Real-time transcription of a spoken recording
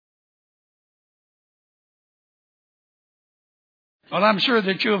Well, I'm sure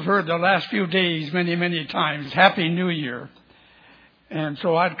that you have heard the last few days many, many times, Happy New Year. And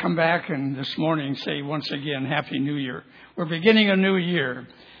so I'd come back and this morning say once again, Happy New Year. We're beginning a new year.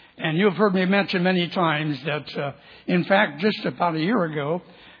 And you've heard me mention many times that, in fact, just about a year ago,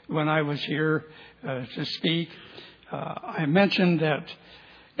 when I was here to speak, I mentioned that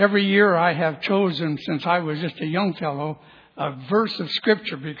every year I have chosen, since I was just a young fellow, a verse of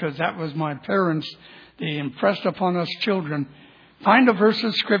Scripture, because that was my parents. They impressed upon us children, find a verse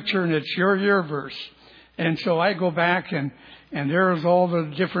of Scripture and it's your year verse. And so I go back and there's all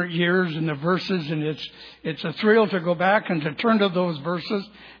the different years and the verses, and it's a thrill to go back and to turn to those verses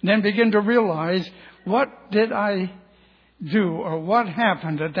and then begin to realize, what did I do or what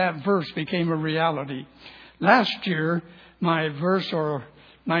happened that verse became a reality. Last year, my verse, or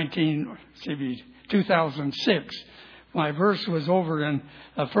 2006, my verse was over in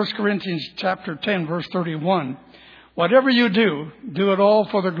 1 Corinthians chapter 10, verse 31. Whatever you do, do it all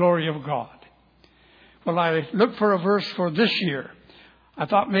for the glory of God. Well, I looked for a verse for this year. I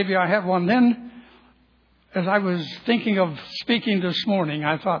thought maybe I had one. Then, as I was thinking of speaking this morning,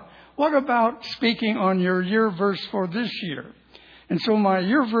 I thought, what about speaking on your year verse for this year? And so my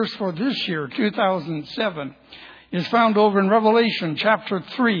year verse for this year, 2007, is found over in Revelation chapter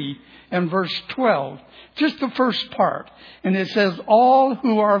 3 and verse 12. Just the first part. And it says, all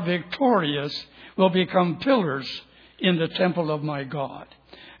who are victorious will become pillars in the temple of my God.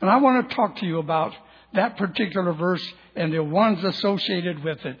 And I want to talk to you about that particular verse and the ones associated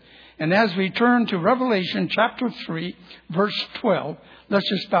with it. And as we turn to Revelation chapter 3, verse 12, let's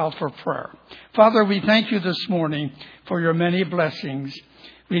just bow for prayer. Father, we thank you this morning for your many blessings.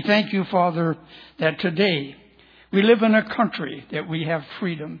 We thank you, Father, that today we live in a country that we have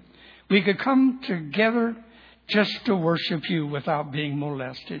freedom. We could come together just to worship you without being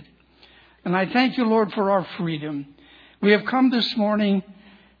molested. And I thank you, Lord, for our freedom. We have come this morning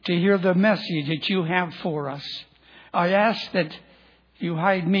to hear the message that you have for us. I ask that you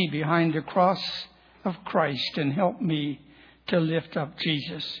hide me behind the cross of Christ and help me to lift up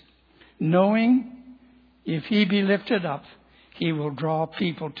Jesus, knowing if he be lifted up, he will draw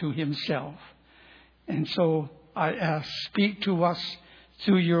people to himself. And so I ask, speak to us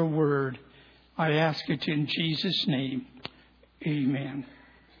through your word. I ask it in Jesus' name. Amen.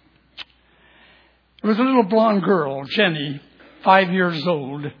 There was a little blonde girl, Jenny, 5 years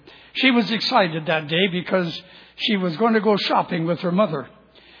old. She was excited that day because she was going to go shopping with her mother.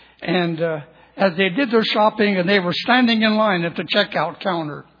 And as they did their shopping and they were standing in line at the checkout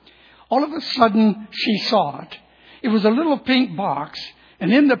counter, all of a sudden she saw it. It was a little pink box,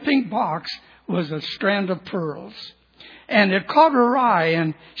 and in the pink box was a strand of pearls. And it caught her eye,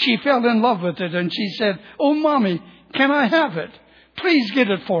 and she fell in love with it. And she said, "Oh, Mommy, can I have it? Please get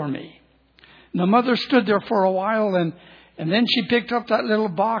it for me." And the mother stood there for a while, and then she picked up that little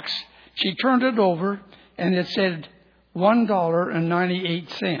box. She turned it over, and it said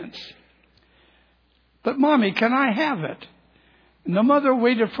 $1.98. "But, Mommy, can I have it?" And the mother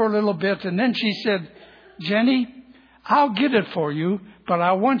waited for a little bit, and then she said, "Jenny, I'll get it for you, but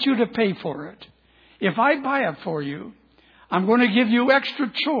I want you to pay for it. If I buy it for you, I'm going to give you extra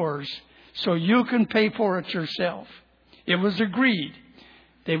chores so you can pay for it yourself." It was agreed.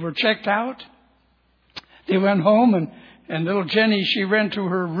 They were checked out. They went home, and little Jenny, she ran to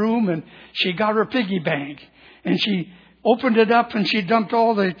her room and she got her piggy bank. And she opened it up and she dumped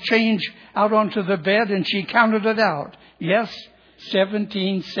all the change out onto the bed and she counted it out. Yes,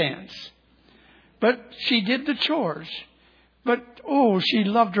 17 cents. But she did the chores. But, oh, she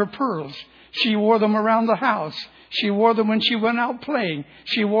loved her pearls. She wore them around the house. She wore them when she went out playing.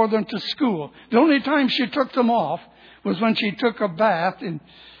 She wore them to school. The only time she took them off was when she took a bath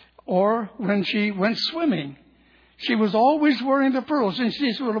or when she went swimming. She was always wearing the pearls. And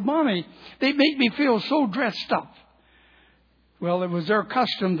she said, "Well, Mommy, they make me feel so dressed up." Well, it was their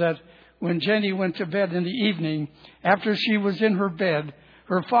custom that when Jenny went to bed in the evening, after she was in her bed,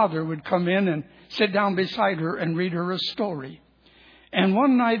 her father would come in and sit down beside her and read her a story. And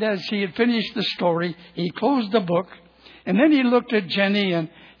one night as he had finished the story, he closed the book, and then he looked at Jenny and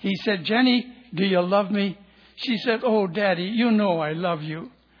he said, "Jenny, do you love me?" She said, "Oh, Daddy, you know I love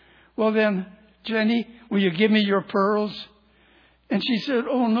you." "Well then, Jenny, will you give me your pearls?" And she said,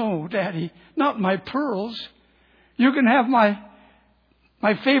 "Oh no, Daddy, not my pearls. You can have my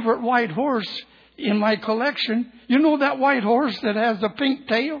favorite white horse in my collection. You know that white horse that has the pink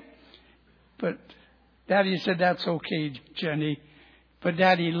tail?" But Daddy said, "That's okay, Jenny. But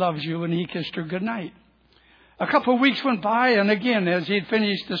Daddy loves you," and he kissed her goodnight. A couple of weeks went by, and again, as he had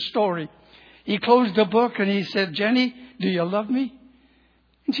finished the story, he closed the book and he said, "Jenny, do you love me?"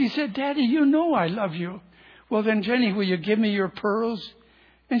 And she said, "Daddy, you know I love you." Well, then, Jenny, will you give me your pearls?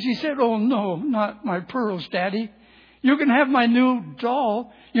 And she said, oh, no, not my pearls, Daddy. You can have my new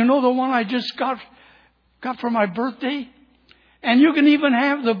doll. You know, the one I just got for my birthday? And you can even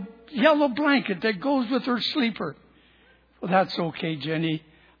have the yellow blanket that goes with her sleeper. Well, that's okay, Jenny.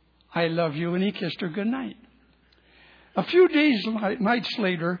 I love you. And he kissed her goodnight. A few nights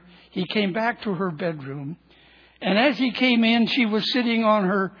later, he came back to her bedroom. And as he came in, she was sitting on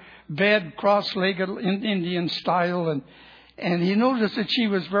her bed, cross-legged in Indian style. And he noticed that she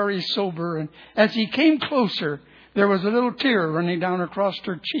was very sober. And as he came closer, there was a little tear running down across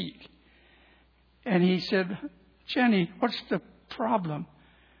her cheek. And he said, Jenny, what's the problem?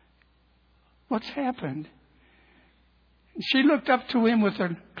 What's happened? And she looked up to him with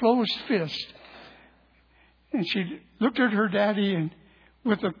a closed fist. And she looked at her daddy, and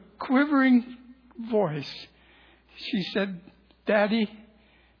with a quivering voice, she said, Daddy,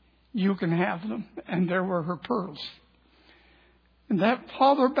 you can have them. And there were her pearls. And that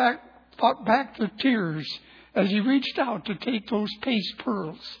father fought back the tears as he reached out to take those paste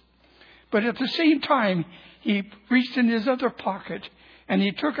pearls. But at the same time, he reached in his other pocket and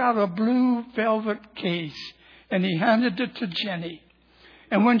he took out a blue velvet case and he handed it to Jenny.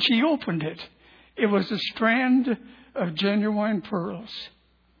 And when she opened it, it was a strand of genuine pearls.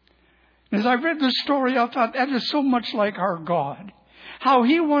 As I read the story, I thought that is so much like our God. How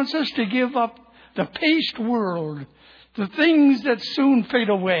He wants us to give up the paste world, the things that soon fade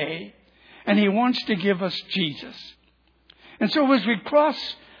away, and He wants to give us Jesus. And so as we cross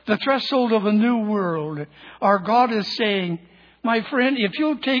the threshold of a new world, our God is saying, my friend, if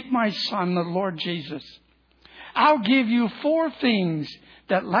you'll take my Son, the Lord Jesus, I'll give you 4 things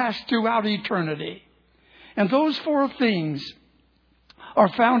that last throughout eternity. And those 4 things are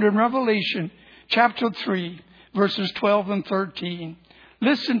found in Revelation chapter 3, verses 12 and 13.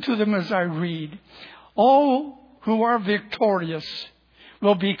 Listen to them as I read. All who are victorious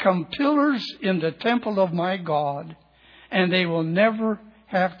will become pillars in the temple of my God, and they will never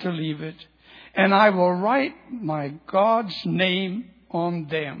have to leave it. And I will write my God's name on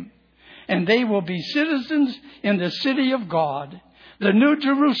them. And they will be citizens in the city of God, the new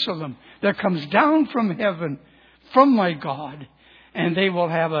Jerusalem that comes down from heaven from my God. And they will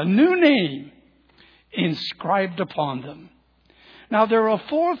have a new name inscribed upon them. Now there are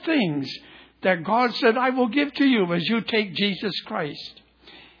 4 things that God said, I will give to you as you take Jesus Christ.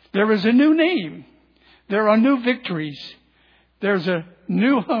 There is a new name. There are new victories. There's a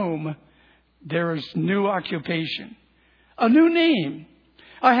new home. There is new occupation. A new name.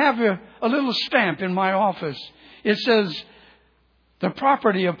 I have a little stamp in my office. It says, the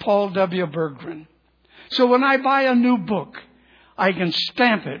property of Paul W. Berggren. So when I buy a new book, I can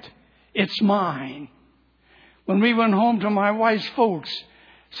stamp it. It's mine. When we went home to my wife's folks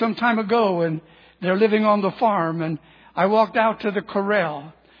some time ago, and they're living on the farm, and I walked out to the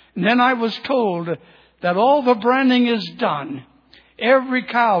corral, and then I was told that all the branding is done. Every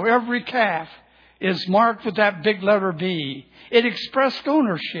cow, every calf is marked with that big letter B. It expressed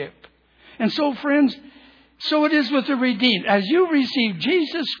ownership. And so, friends, so it is with the redeemed. As you receive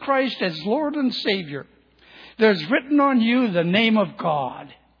Jesus Christ as Lord and Savior, there's written on you the name of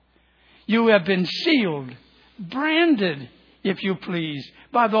God. You have been sealed, branded, if you please,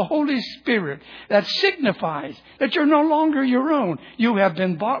 by the Holy Spirit. That signifies that you're no longer your own. You have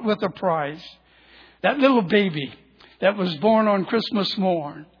been bought with a price. That little baby that was born on Christmas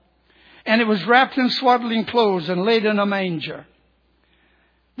morn, and it was wrapped in swaddling clothes and laid in a manger.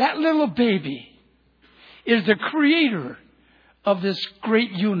 That little baby is the creator of this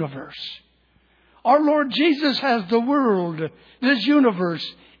great universe. Our Lord Jesus has the world, this universe,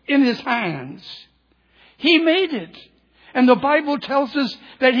 in His hands. He made it. And the Bible tells us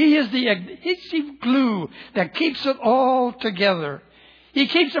that He is the adhesive glue that keeps it all together. He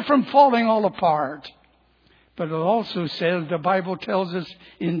keeps it from falling all apart. But it also says, the Bible tells us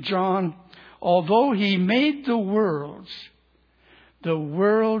in John, although He made the world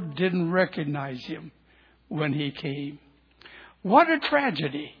didn't recognize Him when He came. What a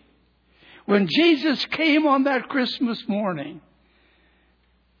tragedy. When Jesus came on that Christmas morning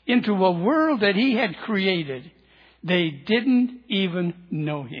into a world that He had created, they didn't even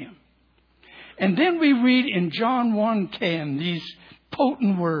know Him. And then we read in John 1:10 these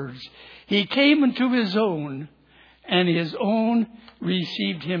potent words. He came unto His own, and His own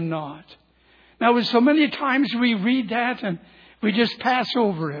received Him not. Now, so many times we read that and we just pass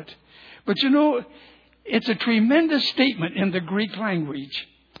over it. But you know, it's a tremendous statement in the Greek language.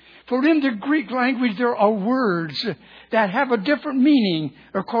 For in the Greek language, there are words that have a different meaning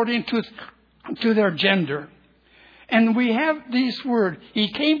according to their gender. And we have these words.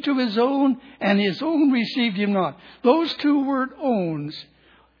 He came to his own, and his own received him not. Those two word owns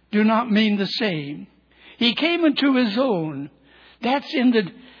do not mean the same. He came into his own. That's in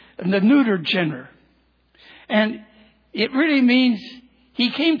the neuter gender. And it really means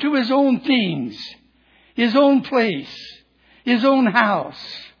he came to his own things, his own place, his own house.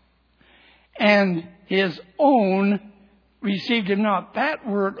 And his own received him not. That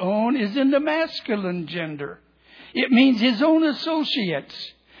word own is in the masculine gender. It means his own associates,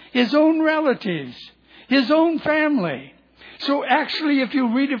 his own relatives, his own family. So actually, if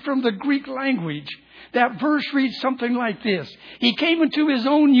you read it from the Greek language, that verse reads something like this. He came into his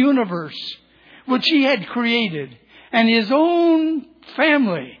own universe, which he had created, and his own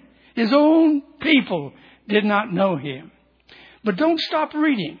family, his own people did not know him. But don't stop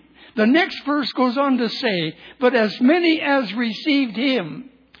reading. The next verse goes on to say, but as many as received him,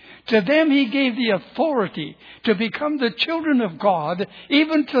 to them he gave the authority to become the children of God,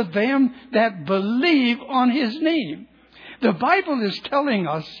 even to them that believe on his name. The Bible is telling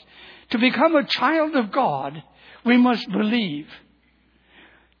us to become a child of God, we must believe.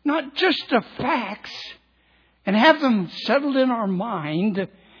 Not just the facts and have them settled in our mind,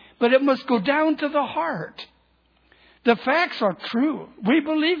 but it must go down to the heart. The facts are true. We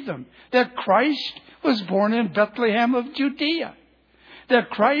believe them. That Christ was born in Bethlehem of Judea.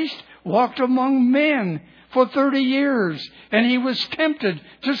 That Christ walked among men for 30 years. And he was tempted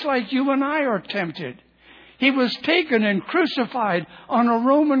just like you and I are tempted. He was taken and crucified on a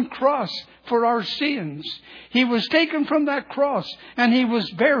Roman cross for our sins. He was taken from that cross and he was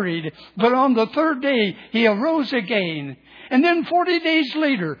buried. But on the third day, he arose again. And then 40 days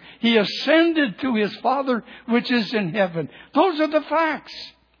later, he ascended to his Father, which is in heaven. Those are the facts.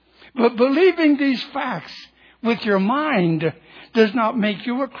 But believing these facts with your mind does not make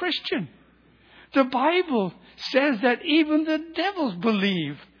you a Christian. The Bible says that even the devils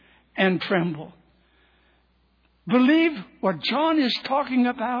believe and tremble. Believe what John is talking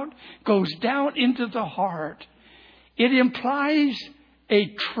about goes down into the heart. It implies a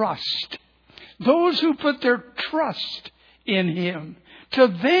trust. Those who put their trust in him, to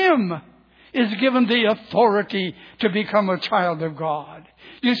them is given the authority to become a child of God.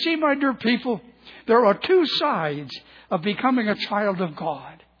 You see, my dear people, there are two sides of becoming a child of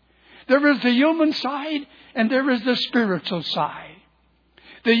God. There is the human side and there is the spiritual side.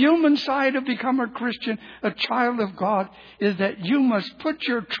 The human side of becoming a Christian, a child of God, is that you must put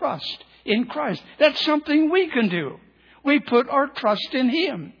your trust in Christ. That's something we can do. We put our trust in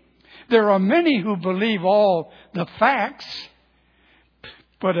him. There are many who believe all the facts,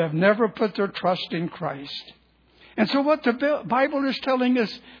 but have never put their trust in Christ. And so what the Bible is telling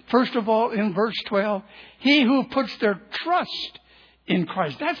us, first of all, in verse 12, he who puts their trust in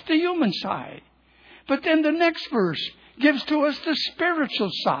Christ. That's the human side. But then the next verse gives to us the spiritual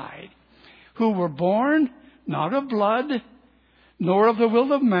side, who were born not of blood, nor of the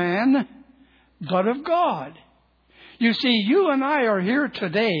will of man, but of God. You see, you and I are here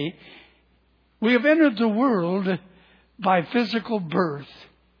today. We have entered the world by physical birth.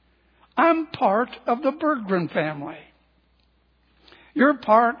 I'm part of the Berggren family. You're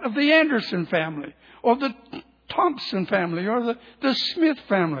part of the Anderson family, or the Thompson family, or the Smith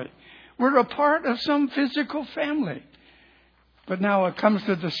family. We're a part of some physical family. But now it comes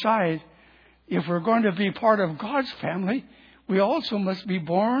to decide, if we're going to be part of God's family, we also must be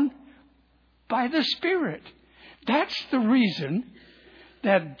born by the Spirit. That's the reason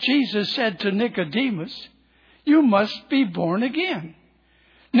that Jesus said to Nicodemus, you must be born again.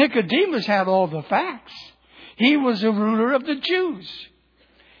 Nicodemus had all the facts. He was a ruler of the Jews.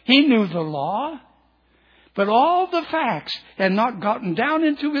 He knew the law. But all the facts had not gotten down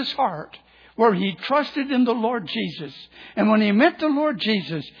into his heart where he trusted in the Lord Jesus. And when he met the Lord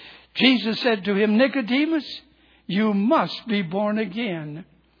Jesus, Jesus said to him, Nicodemus, you must be born again.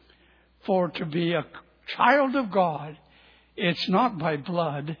 For to be a child of God, it's not by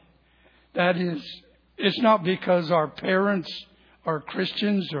blood. That is, it's not because our parents are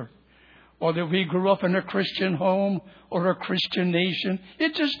Christians or that we grew up in a Christian home or a Christian nation.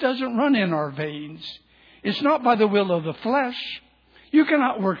 It just doesn't run in our veins. It's not by the will of the flesh. You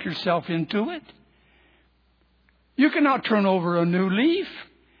cannot work yourself into it. You cannot turn over a new leaf.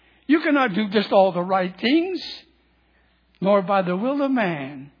 You cannot do just all the right things, nor by the will of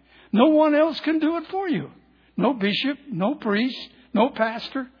man. No one else can do it for you. No bishop, no priest, no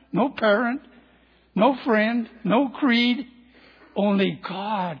pastor, no parent, no friend, no creed. Only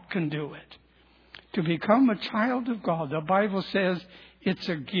God can do it. To become a child of God, the Bible says it's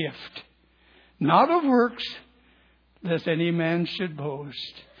a gift. Not of works, lest any man should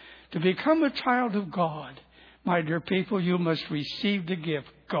boast. To become a child of God my dear people, you must receive the gift,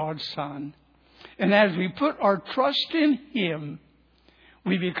 God's Son. And as we put our trust in Him,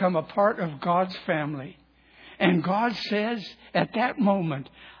 we become a part of God's family. And God says at that moment,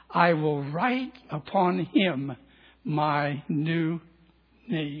 I will write upon him my new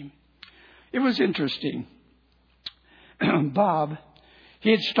name. It was interesting. Bob,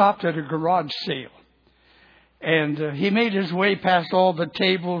 he had stopped at a garage sale. And he made his way past all the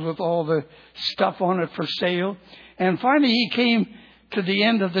tables with all the stuff on it for sale. And finally he came to the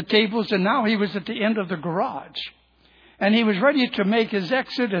end of the tables, and now he was at the end of the garage. And he was ready to make his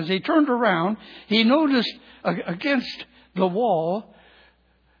exit. As he turned around, he noticed against the wall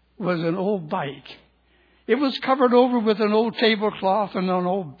was an old bike. It was covered over with an old tablecloth and an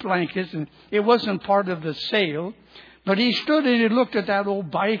old blankets, and it wasn't part of the sale. But he stood and he looked at that old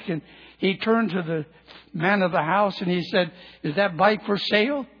bike, and he turned to the man of the house and he said, "Is that bike for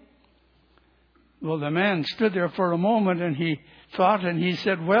sale?" Well, the man stood there for a moment and he thought, and he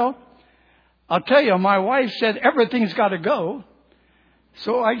said, "Well, I'll tell you, my wife said everything's got to go.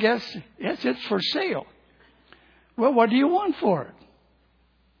 So I guess, yes, it's for sale." "Well, what do you want for it?"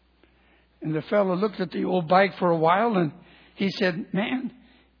 And the fellow looked at the old bike for a while and he said, "Man,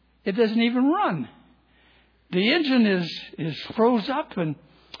 it doesn't even run. The engine is froze up,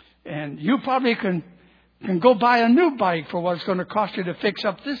 and you probably can go buy a new bike for what it's going to cost you to fix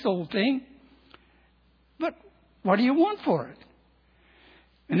up this old thing. But what do you want for it?"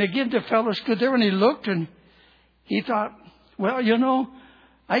 And again, the fellow stood there and he looked and he thought, "Well, you know,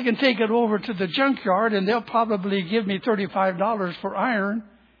 I can take it over to the junkyard and they'll probably give me $35 for iron.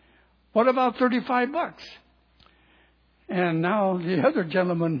 What about $35? And now the other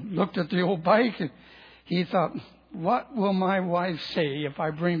gentleman looked at the old bike and he thought, "What will my wife say if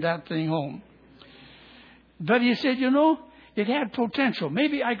I bring that thing home?" But he said, "You know, it had potential.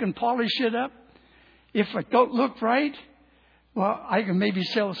 Maybe I can polish it up. If it don't look right, well, I can maybe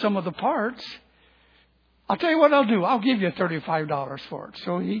sell some of the parts. I'll tell you what I'll do. I'll give you $35 for it."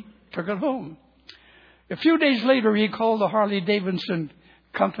 So he took it home. A few days later, he called the Harley-Davidson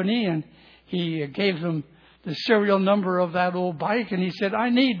company and he gave them the serial number of that old bike. And he said, "I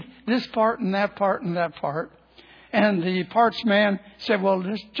need this part and that part and that part." And the parts man said, "Well,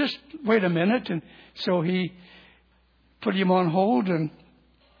 just wait a minute." And so he put him on hold, and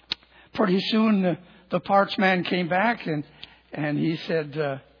pretty soon the parts man came back and he said,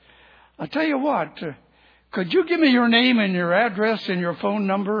 "I'll tell you what, could you give me your name and your address and your phone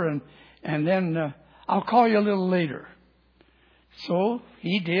number, and then I'll call you a little later." So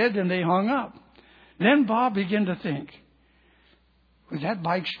he did, and they hung up. Then Bob began to think, was that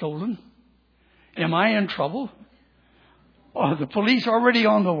bike stolen? Am I in trouble? Are the police already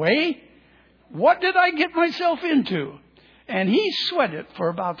on the way? What did I get myself into? And he sweated for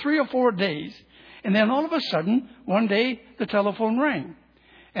about 3 or 4 days. And then all of a sudden, one day, the telephone rang.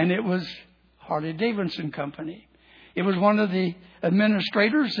 And it was Harley-Davidson Company. It was one of the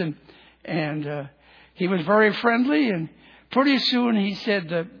administrators, and he was very friendly. And pretty soon he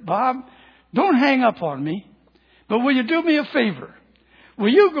said, "Bob, don't hang up on me, but will you do me a favor?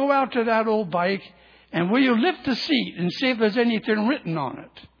 Will you go out to that old bike and will you lift the seat and see if there's anything written on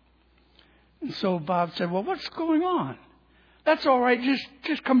it?" And so Bob said, "Well, what's going on?" "That's all right.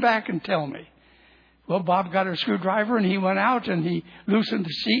 Just come back and tell me." Well, Bob got a screwdriver and he went out and he loosened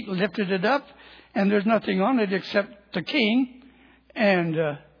the seat, lifted it up, and there's nothing on it except the king.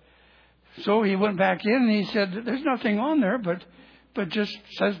 And so he went back in and he said, "There's nothing on there, but just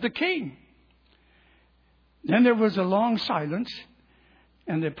says the king." Then there was a long silence,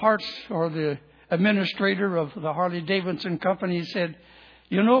 and the parts or the administrator of the Harley-Davidson Company said,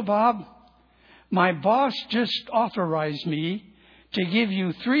 "You know, Bob, my boss just authorized me to give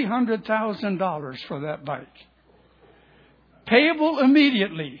you $300,000 for that bike. Payable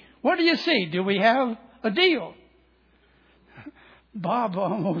immediately. What do you say? Do we have a deal?" Bob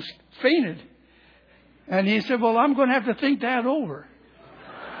almost fainted. And he said, "Well, I'm going to have to think that over."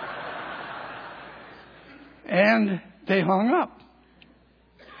 And they hung up.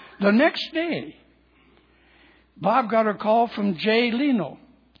 The next day, Bob got a call from Jay Leno,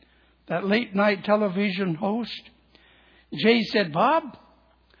 that late night television host. Jay said, "Bob,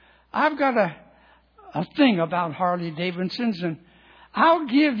 I've got a thing about Harley-Davidsons, and I'll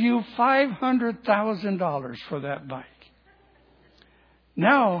give you $500,000 for that bike."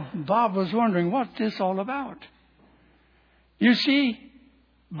 Now, Bob was wondering what this all about. You see,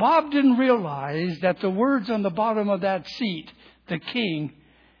 Bob didn't realize that the words on the bottom of that seat, the king,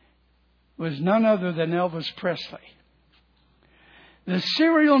 was none other than Elvis Presley. The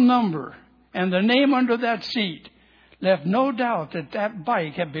serial number and the name under that seat left no doubt that that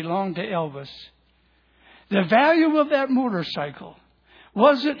bike had belonged to Elvis. The value of that motorcycle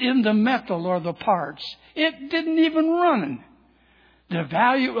wasn't in the metal or the parts. It didn't even run. The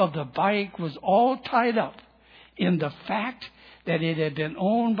value of the bike was all tied up in the fact that it had been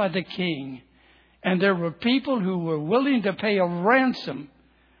owned by the king. And there were people who were willing to pay a ransom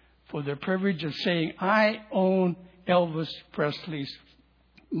for the privilege of saying, I own Elvis Presley's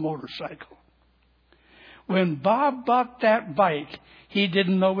motorcycle. When Bob bought that bike, he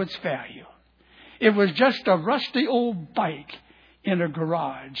didn't know its value. It was just a rusty old bike in a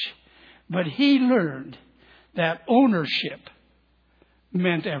garage. But he learned that ownership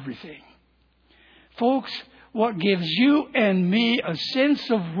meant everything. Folks, what gives you and me a sense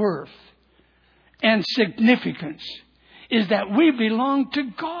of worth and significance is that we belong to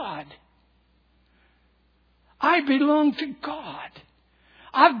God. I belong to God.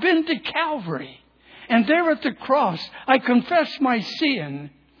 I've been to Calvary. And there at the cross, I confessed my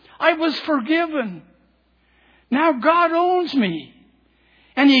sin. I was forgiven. Now God owns me.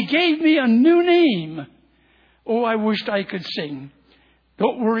 And He gave me a new name. Oh, I wished I could sing.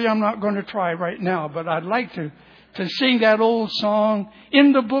 Don't worry, I'm not going to try right now. But I'd like to sing that old song.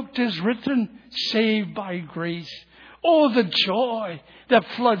 In the book 'tis written, saved by grace. Oh, the joy that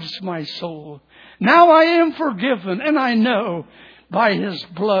floods my soul. Now I am forgiven, and I know by His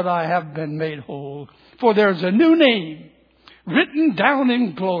blood I have been made whole. For there's a new name written down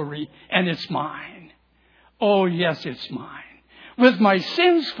in glory, and it's mine. Oh, yes, it's mine. With my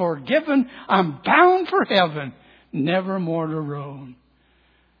sins forgiven, I'm bound for heaven, never more to roam.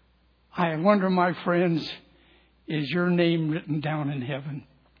 I wonder, my friends, is your name written down in heaven?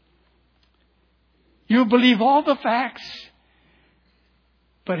 You believe all the facts,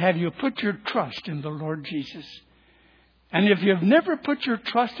 but have you put your trust in the Lord Jesus? And if you've never put your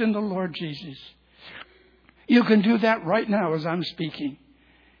trust in the Lord Jesus, you can do that right now as I'm speaking.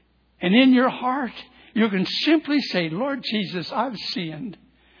 And in your heart, you can simply say, Lord Jesus, I've sinned.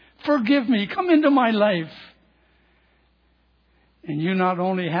 Forgive me. Come into my life. And you not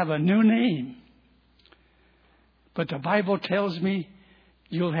only have a new name, but the Bible tells me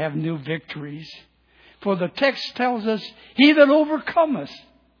you'll have new victories. For the text tells us, he that overcometh,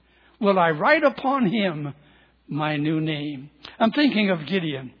 will I write upon him my new name. I'm thinking of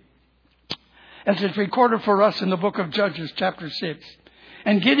Gideon, as it's recorded for us in the book of Judges, chapter 6.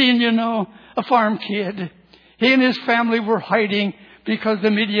 And Gideon, you know, a farm kid, he and his family were hiding because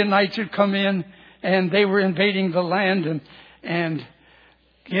the Midianites had come in and they were invading the land. And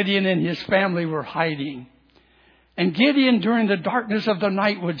Gideon and his family were hiding. And Gideon, during the darkness of the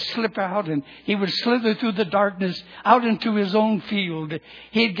night, would slip out and he would slither through the darkness out into his own field.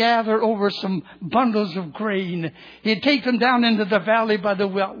 He'd gather over some bundles of grain. He'd take them down into the valley by the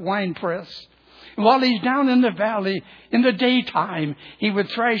wine press. And while he's down in the valley, in the daytime, he would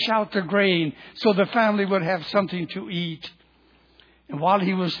thrash out the grain so the family would have something to eat. And while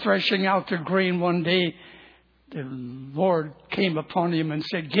he was threshing out the grain one day, the Lord came upon him and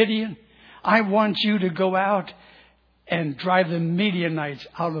said, Gideon, I want you to go out and drive the Midianites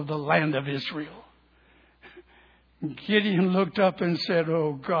out of the land of Israel. Gideon looked up and said,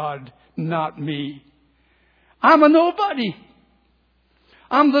 oh God, not me. I'm a nobody.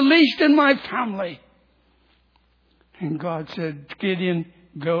 I'm the least in my family. And God said, Gideon,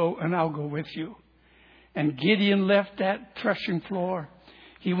 go and I'll go with you. And Gideon left that threshing floor.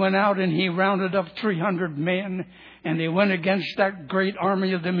 He went out and he rounded up 300 men. And they went against that great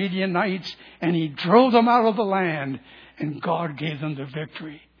army of the Midianites. And he drove them out of the land. And God gave them the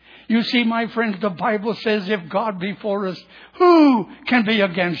victory. You see, my friends, the Bible says if God be for us, who can be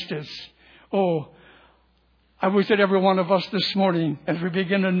against us? Oh, I wish that every one of us this morning, as we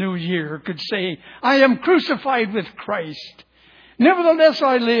begin a new year, could say, I am crucified with Christ. Nevertheless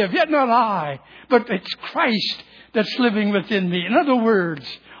I live, yet not I, but it's Christ that's living within me. In other words,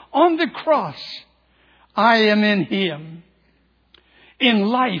 on the cross, I am in Him. In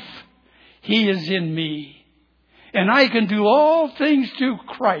life, He is in me. And I can do all things through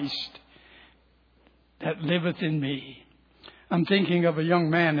Christ that liveth in me. I'm thinking of a young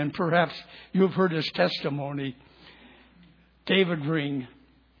man, and perhaps you've heard his testimony. David Ring.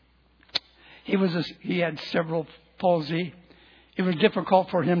 He had cerebral palsy. It was difficult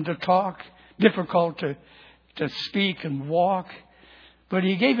for him to talk, difficult to speak and walk. But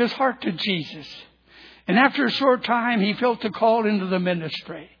he gave his heart to Jesus. And after a short time, he felt the call into the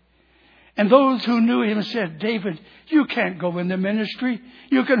ministry. And those who knew him said, David, you can't go in the ministry.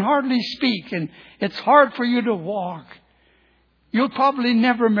 You can hardly speak, and it's hard for you to walk. You'll probably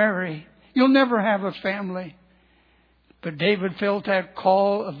never marry. You'll never have a family. But David felt that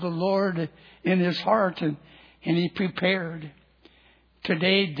call of the Lord in his heart, and he prepared.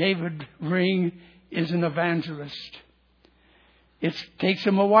 Today, David Ring is an evangelist. It takes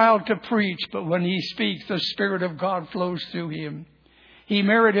him a while to preach, but when he speaks, the Spirit of God flows through him. He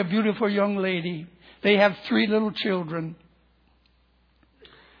married a beautiful young lady. They have 3 little children.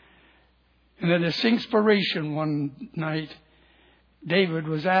 And at his inspiration one night, David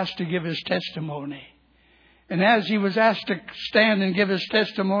was asked to give his testimony. And as he was asked to stand and give his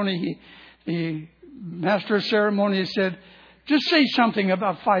testimony, the master of ceremonies said, just say something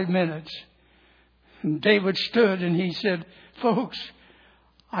about 5 minutes. And David stood and he said, folks,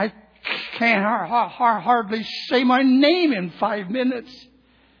 I can't hardly say my name in 5 minutes.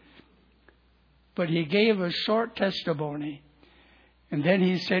 But he gave a short testimony. And then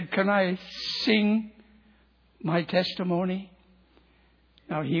he said, can I sing my testimony?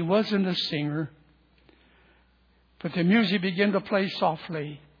 Now, he wasn't a singer, but the music began to play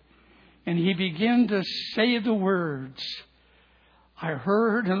softly. And he began to say the words, I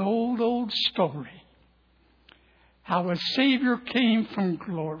heard an old story, how a Savior came from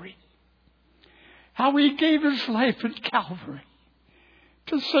glory, how he gave his life at Calvary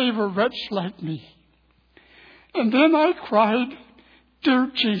to save a wretch like me. And then I cried, dear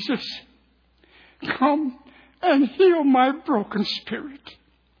Jesus, come and heal my broken spirit.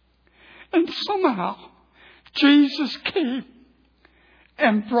 And somehow Jesus came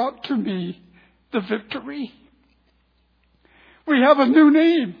and brought to me the victory. We have a new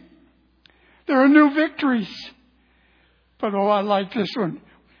name. There are new victories. But oh, I like this one.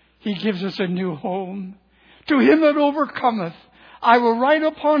 He gives us a new home. To him that overcometh, I will write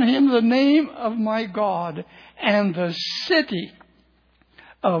upon him the name of my God and the city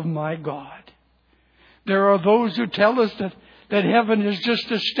of my God. There are those who tell us that heaven is just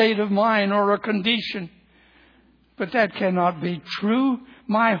a state of mind or a condition. But that cannot be true.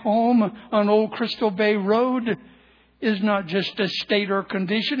 My home on Old Crystal Bay Road is not just a state or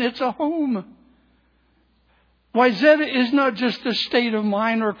condition. It's a home. Wayzata is not just a state of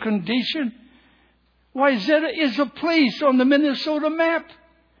mind or condition. Wayzata is a place on the Minnesota map.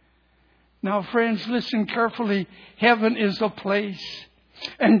 Now, friends, listen carefully. Heaven is a place.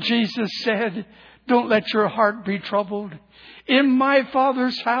 And Jesus said, don't let your heart be troubled. In my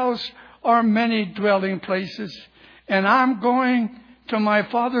Father's house are many dwelling places. And I'm going to my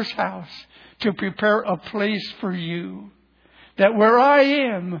Father's house to prepare a place for you, that where I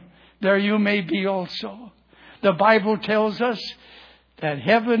am, there you may be also. The Bible tells us that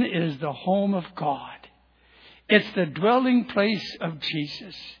heaven is the home of God. It's the dwelling place of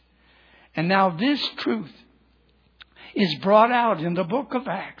Jesus. And now this truth is brought out in the book of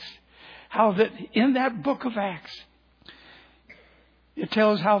Acts. How that in that book of Acts, it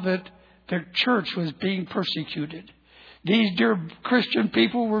tells how that the church was being persecuted. These dear Christian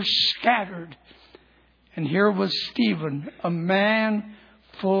people were scattered. And here was Stephen, a man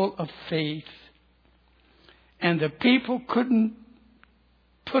full of faith. And the people couldn't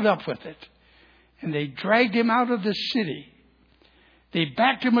put up with it. And they dragged him out of the city. They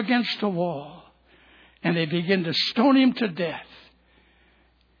backed him against the wall. And they began to stone him to death.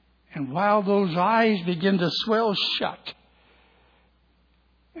 And while those eyes began to swell shut,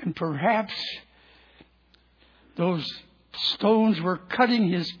 and perhaps those stones were cutting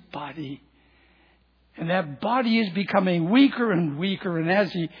his body, and that body is becoming weaker and weaker, and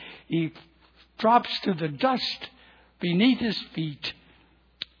as he drops to the dust beneath his feet,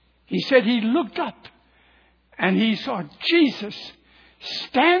 he said he looked up and he saw Jesus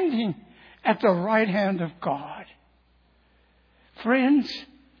standing at the right hand of God. Friends,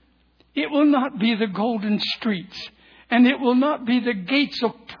 it will not be the golden streets, and it will not be the gates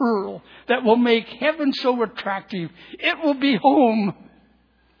of pearl that will make heaven so attractive. It will be home.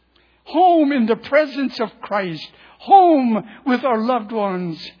 Home in the presence of Christ. Home with our loved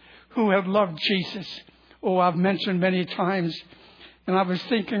ones who have loved Jesus. Oh, I've mentioned many times, and I was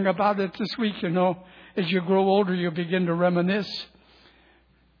thinking about it this week, as you grow older, you begin to reminisce.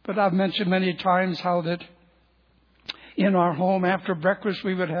 But I've mentioned many times how that in our home after breakfast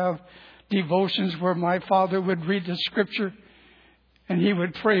we would have devotions where my father would read the scripture and he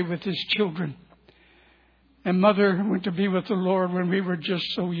would pray with his children. And Mother went to be with the Lord when we were just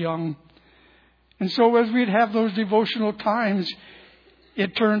so young. And so as we'd have those devotional times,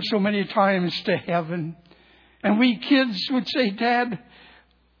 it turned so many times to heaven. And we kids would say, Dad,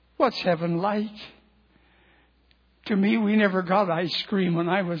 what's heaven like? To me, we never got ice cream when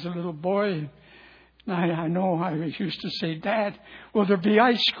I was a little boy. I know I used to say, Dad, will there be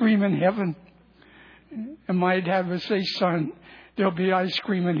ice cream in heaven? And my dad would say, son, there'll be ice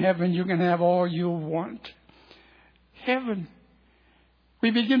cream in heaven. You can have all you want. Heaven.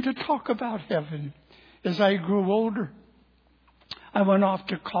 We begin to talk about heaven. As I grew older, I went off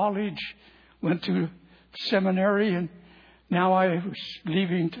to college went to seminary, and now I was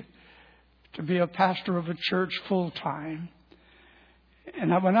leaving to be a pastor of a church full time.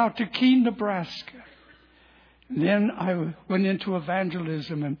 And I went out to Keene, Nebraska. And then I went into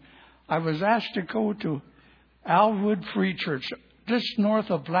evangelism, and I was asked to go to Alwood Free Church, just north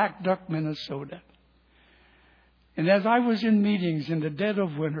of Black Duck, Minnesota. And as I was in meetings in the dead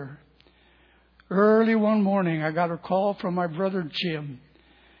of winter, early one morning I got a call from my brother Jim.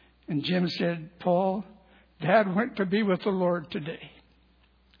 And Jim said, "Paul, Dad went to be with the Lord today."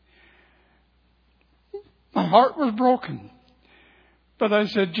 My heart was broken. But I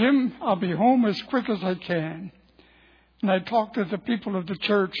said, "Jim, I'll be home as quick as I can." And I talked to the people of the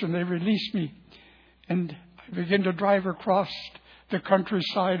church, and they released me. And I began to drive across the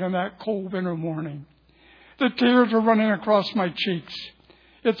countryside on that cold winter morning. The tears were running across my cheeks.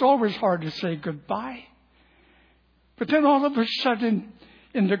 It's always hard to say goodbye. But then all of a sudden,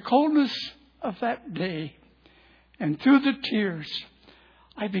 in the coldness of that day, and through the tears,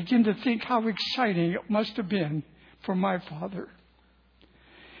 I began to think how exciting it must have been for my father.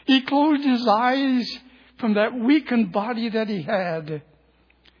 He closed his eyes from that weakened body that he had,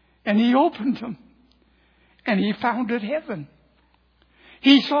 and he opened them, and he found it heaven.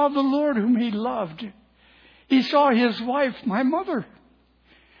 He saw the Lord whom he loved. He saw his wife, my mother.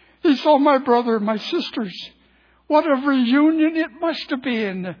 He saw my brother, my sisters. What a reunion it must have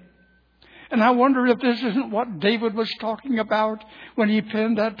been. And I wonder if this isn't what David was talking about when he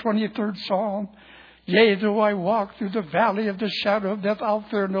penned that 23rd Psalm. "Yea, though I walk through the valley of the shadow of death, I'll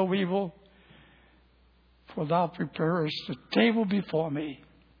fear no evil. For thou preparest a table before me.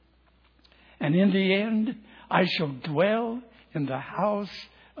 And in the end, I shall dwell in the house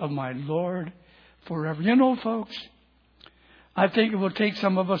of my Lord forever." You know, folks, I think it will take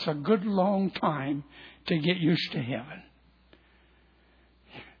some of us a good long time to get used to heaven.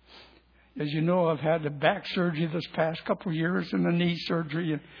 As you know, I've had the back surgery this past couple of years and the knee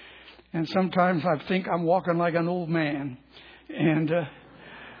surgery. And sometimes I think I'm walking like an old man.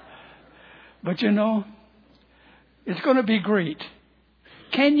 But you know, it's going to be great.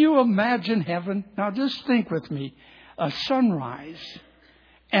 Can you imagine heaven? Now just think with me. A sunrise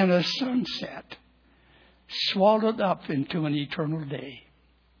and a sunset swallowed up into an eternal day.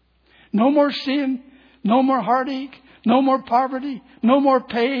 No more sin, no more heartache, no more poverty, no more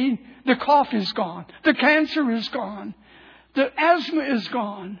pain. The cough is gone. The cancer is gone. The asthma is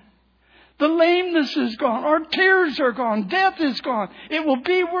gone. The lameness is gone. Our tears are gone. Death is gone. It will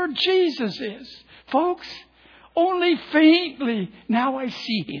be where Jesus is. Folks, only faintly now I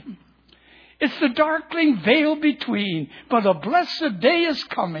see him. It's the darkling veil between, but a blessed day is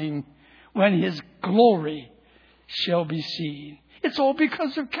coming when his glory shall be seen. It's all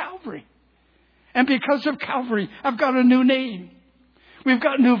because of Calvary. And because of Calvary, I've got a new name. We've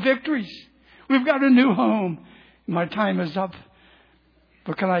got new victories. We've got a new home. My time is up.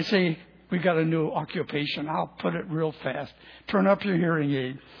 But can I say we've got a new occupation? I'll put it real fast. Turn up your hearing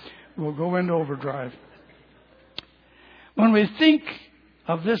aid. We'll go into overdrive. When we think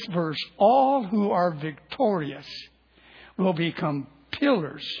of this verse, all who are victorious will become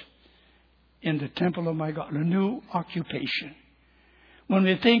pillars in the temple of my God. A new occupation. When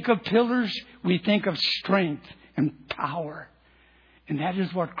we think of pillars, we think of strength and power. And that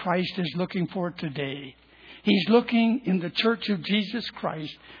is what Christ is looking for today. He's looking in the church of Jesus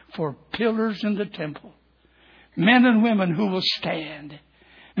Christ for pillars in the temple. Men and women who will stand.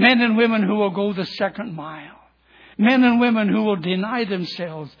 Men and women who will go the second mile. Men and women who will deny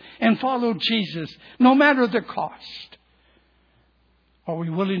themselves and follow Jesus, no matter the cost. Are we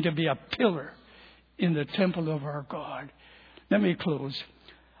willing to be a pillar in the temple of our God? Let me close.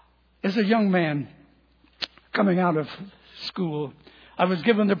 As a young man coming out of school, I was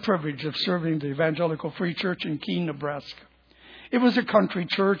given the privilege of serving the Evangelical Free Church in Keene, Nebraska. It was a country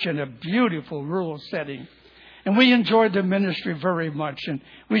church in a beautiful rural setting. And we enjoyed the ministry very much. And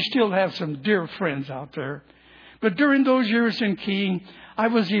we still have some dear friends out there. But during those years in Keene, I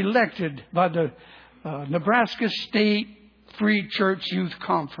was elected by the Nebraska State Free Church Youth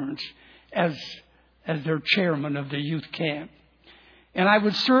Conference as their chairman of the youth camp. And I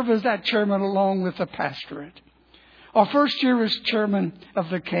would serve as that chairman along with the pastorate. Our first year as chairman of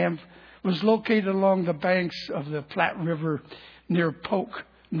the camp was located along the banks of the Platte River near Polk,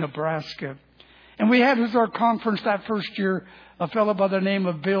 Nebraska. And we had as our conference that first year a fellow by the name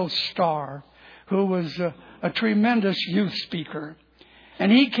of Bill Starr, who was a tremendous youth speaker.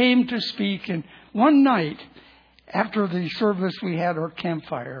 And he came to speak. And one night after the service, we had our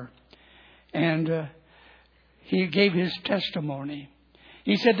campfire. And he gave his testimony.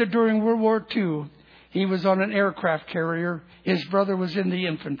 He said that during World War II, he was on an aircraft carrier. His brother was in the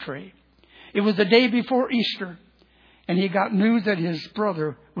infantry. It was the day before Easter, and he got news that his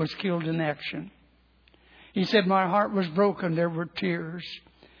brother was killed in action. He said, my heart was broken. There were tears.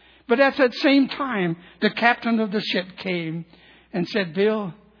 But at that same time, the captain of the ship came and said,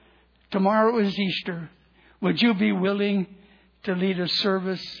 Bill, tomorrow is Easter. Would you be willing to lead a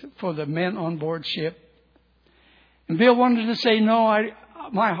service for the men on board ship? And Bill wanted to say, no,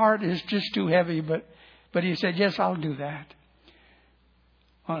 my heart is just too heavy. But he said, yes, I'll do that.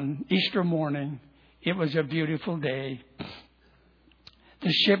 On Easter morning, it was a beautiful day.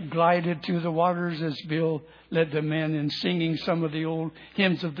 The ship glided through the waters as Bill led the men in singing some of the old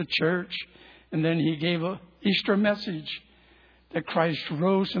hymns of the church. And then he gave an Easter message that Christ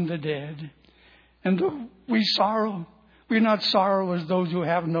rose from the dead. And though we sorrow, we not sorrow as those who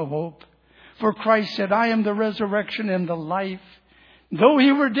have no hope. For Christ said, I am the resurrection and the life. Though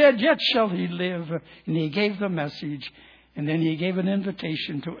he were dead, yet shall he live. And he gave the message. And then he gave an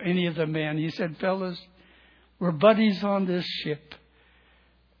invitation to any of the men. He said, fellas, we're buddies on this ship.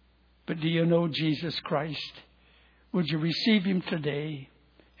 But do you know Jesus Christ? Would you receive him today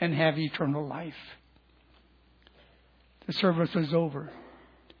and have eternal life? The service was over.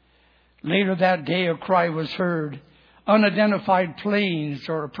 Later that day, a cry was heard. Unidentified planes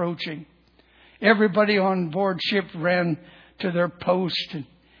are approaching. Everybody on board ship ran to their post.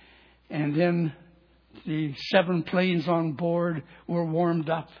 And then the 7 planes on board were warmed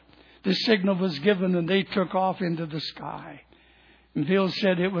up. The signal was given and they took off into the sky. And Bill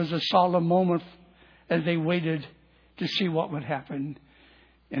said it was a solemn moment as they waited to see what would happen.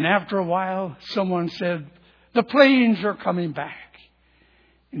 And after a while, someone said, the planes are coming back.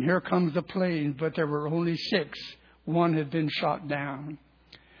 And here comes the plane, but there were only 6. 1 had been shot down.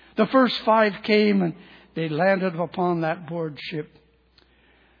 The first 5 came and they landed upon that board ship.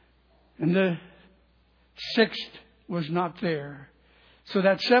 And the 6th was not there. So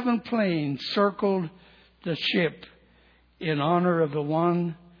that 7 planes circled the ship in honor of the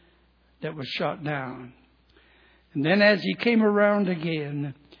one that was shot down. And then as he came around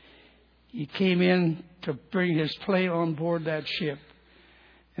again, he came in to bring his plane on board that ship.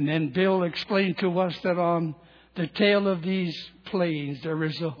 And then Bill explained to us that on the tail of these planes there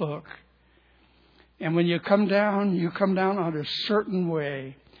is a hook. And when you come down on a certain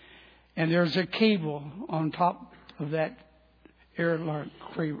way. And there's a cable on top of that airline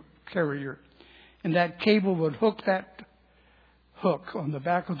carrier. And that cable would hook that hook on the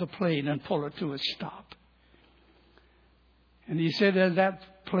back of the plane and pull it to a stop. And he said as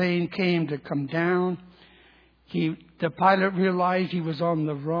that plane came to come down, the pilot realized he was on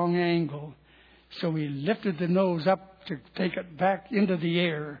the wrong angle. So he lifted the nose up to take it back into the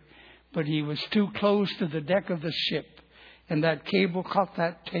air. But he was too close to the deck of the ship. And that cable caught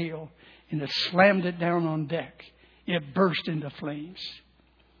that tail and it slammed it down on deck. It burst into flames.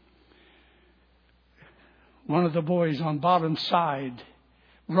 One of the boys on bottom side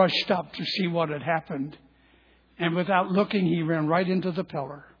rushed up to see what had happened. And without looking, he ran right into the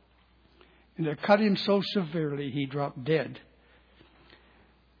pillar. And it cut him so severely, he dropped dead.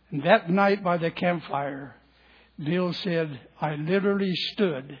 And that night by the campfire, Bill said, I literally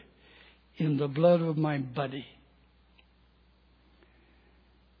stood in the blood of my buddy.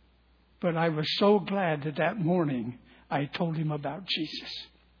 But I was so glad that morning I told him about Jesus.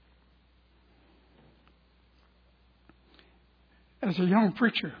 As a young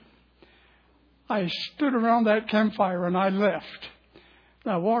preacher, I stood around that campfire and I left.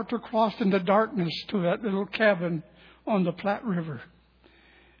 I walked across in the darkness to that little cabin on the Platte River.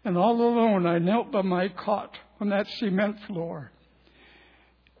 And all alone, I knelt by my cot on that cement floor.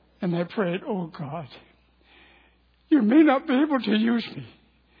 And I prayed, oh God, you may not be able to use me,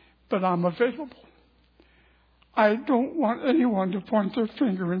 but I'm available. I don't want anyone to point their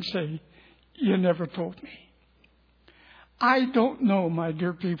finger and say, you never told me. I don't know, my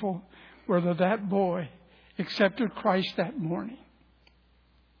dear people, whether that boy accepted Christ that morning.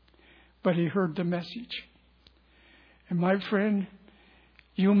 But he heard the message. And my friend,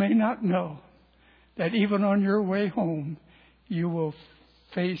 you may not know that even on your way home, you will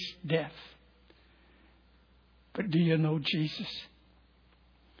face death. But do you know Jesus?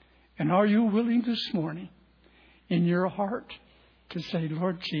 And are you willing this morning in your heart to say,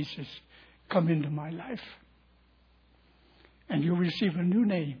 Lord Jesus, come into my life? And you'll receive a new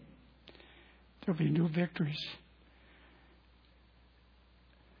name. There'll be new victories.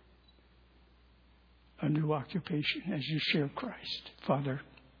 A new occupation as you share Christ. Father,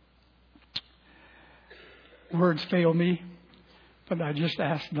 words fail me, but I just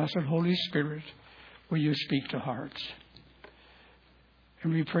ask, blessed Holy Spirit, will you speak to hearts?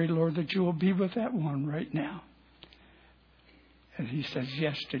 And we pray, Lord, that you will be with that one right now that he says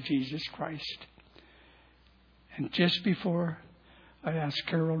yes to Jesus Christ. And just before I ask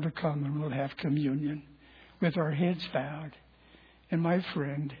Carol to come and we'll have communion with our heads bowed. And my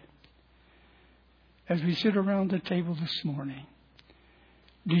friend, as we sit around the table this morning,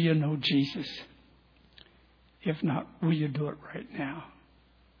 do you know Jesus? If not, will you do it right now?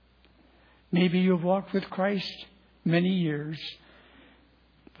 Maybe you've walked with Christ many years,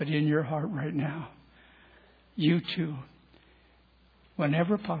 but in your heart right now, you too,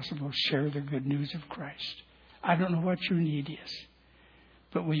 whenever possible, share the good news of Christ. I don't know what your need is,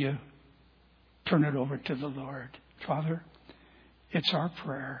 but will you turn it over to the Lord? Father, it's our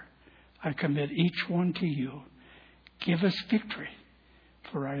prayer. I commit each one to you. Give us victory,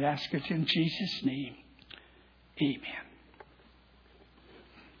 for I ask it in Jesus' name. Amen.